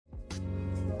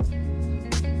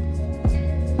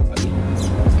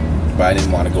but I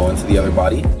didn't want to go into the other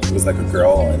body. It was like a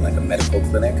girl in like a medical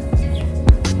clinic.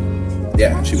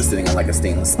 Yeah, and she was sitting on like a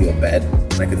stainless steel bed,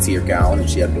 and I could see her gown, and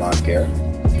she had blonde hair.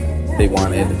 They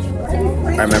wanted,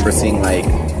 I remember seeing like,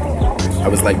 I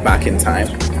was like back in time,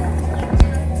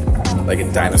 like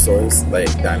in dinosaurs, like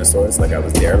I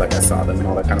was there, like I saw them and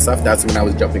all that kind of stuff. That's when I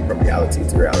was jumping from reality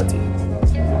to reality.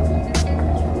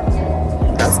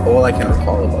 That's all I can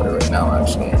recall about it right now,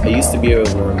 actually. I used to be able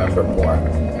to remember more.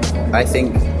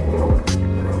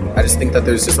 I just think that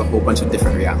there's just a whole bunch of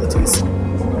different realities.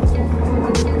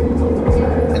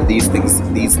 And these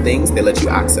things, they let you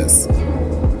access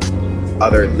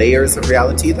other layers of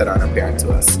reality that aren't apparent to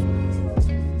us.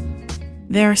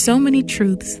 There are so many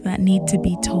truths that need to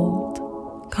be told.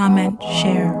 Comment,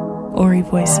 share, Ori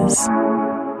Voices.